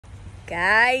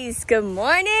Guys, good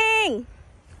morning.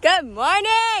 Good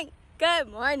morning. Good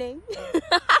morning.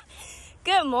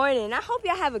 Good morning. I hope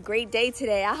y'all have a great day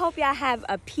today. I hope y'all have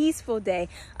a peaceful day,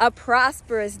 a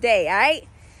prosperous day, all right?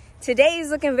 Today is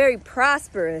looking very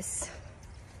prosperous.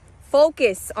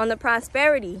 Focus on the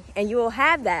prosperity and you will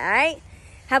have that, all right?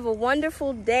 Have a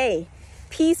wonderful day,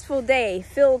 peaceful day,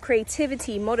 filled with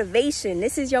creativity, motivation.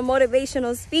 This is your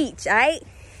motivational speech, all right?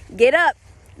 Get up,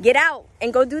 get out,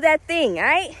 and go do that thing, all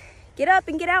right? Get up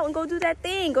and get out and go do that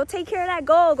thing. Go take care of that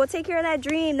goal. Go take care of that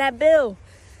dream, that bill.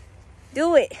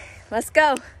 Do it. Let's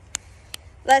go.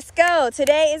 Let's go.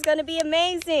 Today is going to be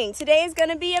amazing. Today is going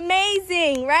to be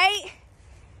amazing, right?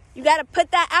 You got to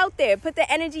put that out there. Put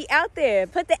the energy out there.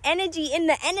 Put the energy in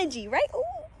the energy, right? Ooh,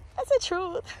 that's the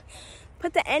truth.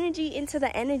 Put the energy into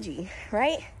the energy,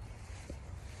 right?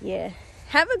 Yeah.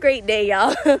 Have a great day,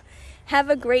 y'all. Have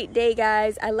a great day,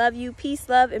 guys. I love you. Peace,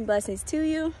 love, and blessings to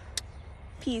you.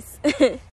 Peace.